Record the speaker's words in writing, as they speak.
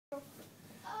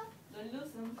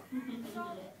them.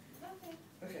 Got it. Okay.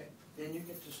 Okay, then you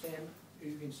get to stand,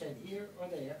 you can stand here or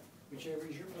there, whichever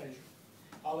is your pleasure.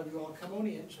 All of you all come on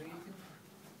in so you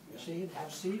can see, have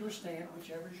a seat or stand,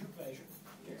 whichever is your pleasure.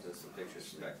 There's some pictures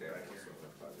back there, I guess.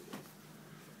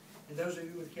 And those of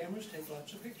you with cameras, take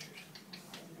lots of pictures.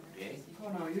 Yeah. Oh,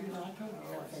 no, you can, I told you,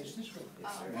 you gotta face this way.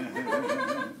 Yes,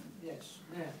 sir. Yes,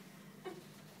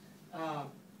 now,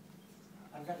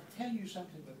 I've got to tell you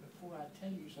something, but before I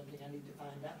tell you something, I need to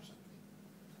find out something.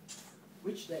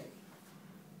 Which day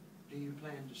do you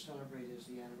plan to celebrate as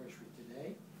the anniversary,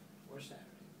 today or Saturday?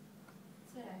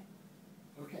 Today.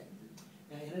 Okay.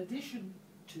 Now, in addition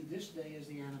to this day as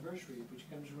the anniversary, which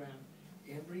comes around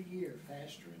every year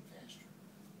faster and faster,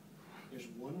 there's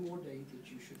one more date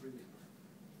that you should remember.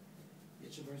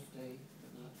 It's a birthday,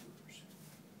 but not yours.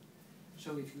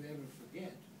 So if you ever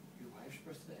forget your wife's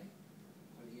birthday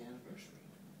or the anniversary,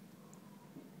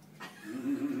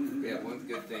 Yeah, one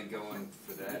good thing going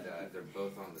for that, they're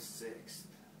both on the 6th,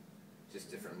 just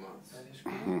different months. that is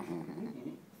correct.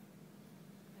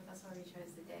 That's why we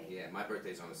chose the day. Yeah, my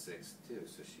birthday's on the 6th too,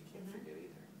 so she can't forget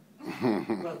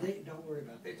either. Well, they don't worry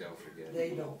about They that. don't forget. They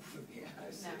don't forget.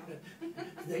 I see. No.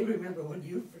 They remember when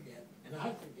you forget, and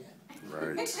I forget.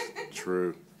 Right.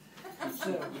 True.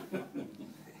 So,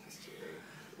 Thanks, Jerry.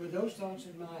 with those thoughts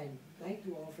in mind, thank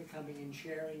you all for coming and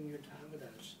sharing your time with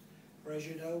us. For as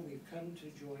you know, we've come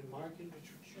to join Mark and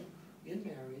Patricia in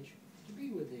marriage to be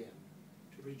with them,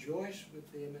 to rejoice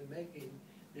with them in making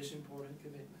this important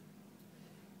commitment.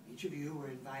 Each of you were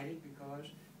invited because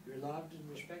you're loved and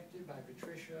respected by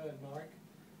Patricia and Mark,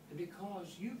 and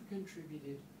because you've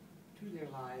contributed to their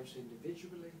lives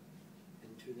individually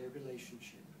and to their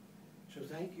relationship. So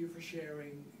thank you for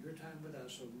sharing your time with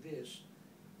us on this,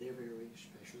 their very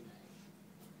special day.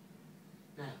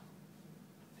 Now,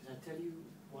 did I tell you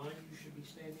why you should be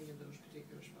standing in those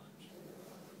particular spots?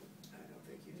 I don't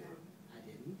think you No. did. I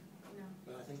didn't, No.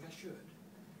 but I think I should.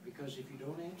 Because if you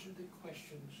don't answer the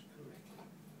questions correctly,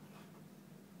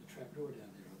 the trap door down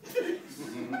there.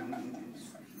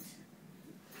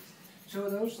 So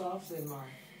with those thoughts then,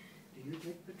 Mark, do you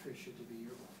take Patricia to be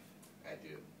your wife? I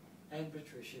do. And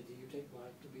Patricia, do you take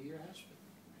Mark to be your husband?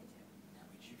 I do. Now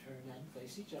would you turn and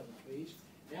face each other, please?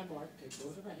 Now, Mark, take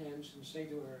both of our hands and say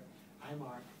to her, I,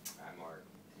 Mark, I, Mark.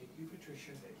 take you,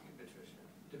 Patricia, Thank you, Patricia.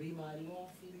 to be my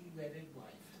lawfully wedded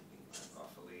wife, To be my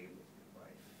lawfully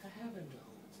wife. to have and to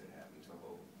hold, To have and to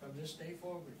hold. from this day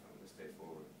forward, From this day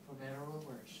forward, for better or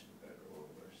worse, better or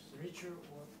worse. richer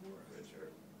or poorer, Richer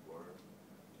or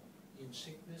in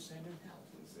sickness and in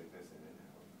health, in sickness and in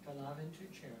health. to love and to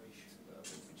cherish, To love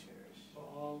and to cherish. for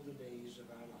all the days of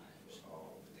our lives. For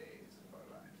all the days of our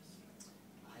lives.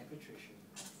 I, Patricia,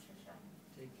 I, Patricia.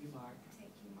 take you, Mark,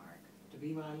 Take you, Mark. to be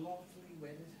my lawfully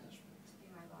wedded husband, To be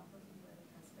my lawfully wedded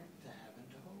husband. to have and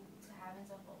to hold, To have and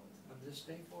to hold. from this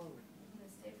day forward, From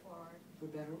this day forward. for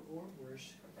better or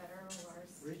worse, For better or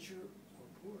worse. richer or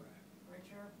poorer,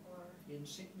 Richer or poorer. in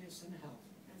sickness and health,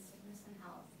 In sickness and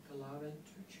health. to love and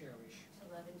to cherish, To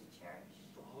love and to cherish.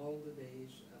 for all the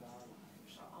days of our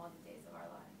lives. For all the days of our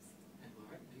lives. And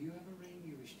Mark, do you have a ring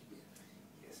you wish to give?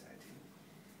 Yes, I do.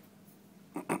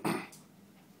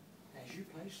 As you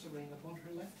place the ring upon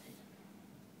her left hand,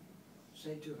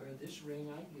 say to her, this ring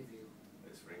I give you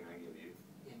This ring I give you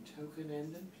in token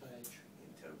and in pledge in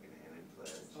token and in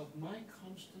pledge of my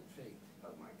constant faith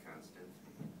of my constant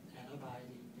faith and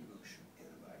abiding devotion. and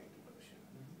abiding devotion.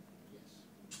 Yes.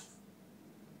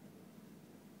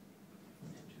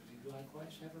 And do you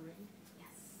likewise have a ring?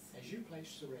 Yes. As you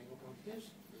place the ring upon his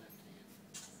left hand,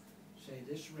 say,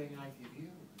 this ring I give you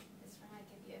This ring I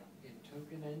give you in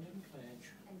token and in pledge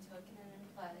in token and in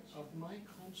pledge of my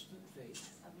constant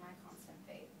faith of my constant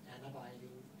faith and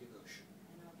abiding devotion.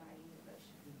 and abiding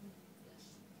devotion. Yes.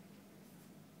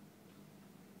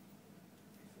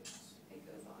 It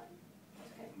goes on.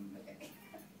 Okay. Okay.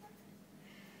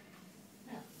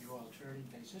 Now, you all turn and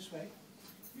face this way.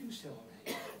 You can still hold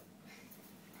hands.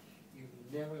 You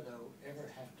never, though, ever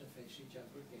have to face each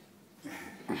other again.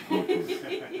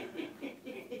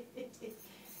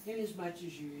 Inasmuch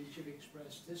as you each have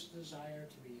expressed this desire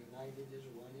to be united as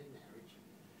one in marriage,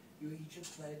 you each have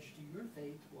pledged your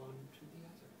faith one to the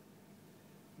other.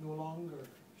 No longer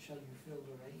shall you feel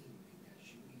the rain because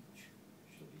you each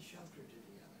shall be sheltered to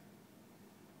the other.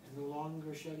 And no longer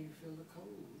shall you feel the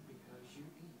cold because you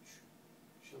each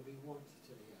shall be warmth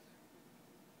to the other.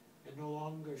 And no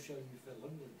longer shall you feel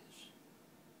loneliness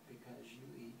because you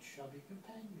each shall be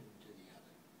companion to the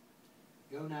other.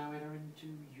 Go now, enter into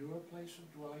your place of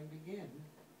dwelling, begin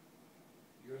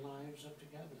your lives of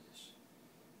togetherness.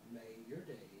 May your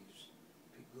days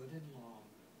be good and long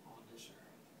on this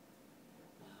earth.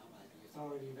 Now, by the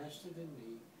authority vested in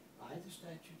me by the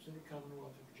statutes of the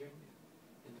Commonwealth of Virginia.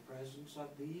 In the presence of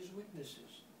these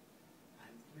witnesses,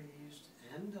 I'm pleased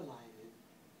and delighted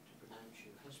to pronounce you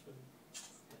husband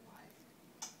and wife.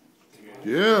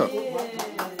 Yeah. I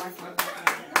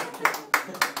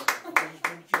just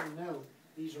want you to know,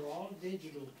 these are all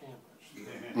digital cameras.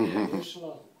 They're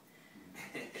slow.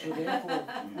 So therefore,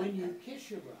 when you kiss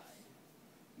your bride,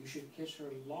 you should kiss her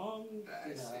long I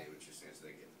see enough. what you're saying, so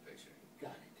they get the picture.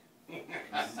 Got it.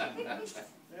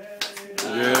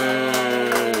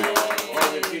 Yay.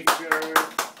 All the pictures.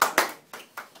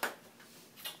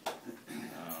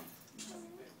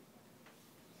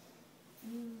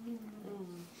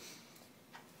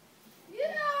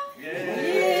 Yeah.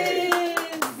 Yay.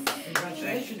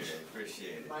 Congratulations. Appreciate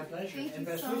it. My pleasure. Thank And you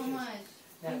best so wishes. much.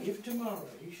 Now, if tomorrow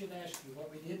he should ask you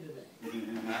what we did today,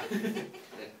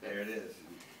 There it is.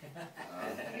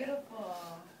 Beautiful.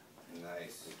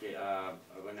 Nice. Okay, I'm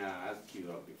gonna ask you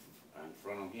in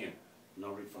front of him, no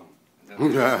refund. Okay.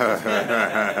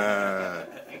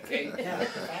 now,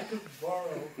 if I could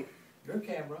borrow your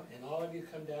camera and all of you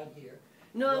come down here,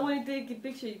 No, I want to take a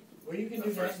picture well, you can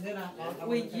do that, and then I want to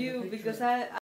with take a you picture because of- I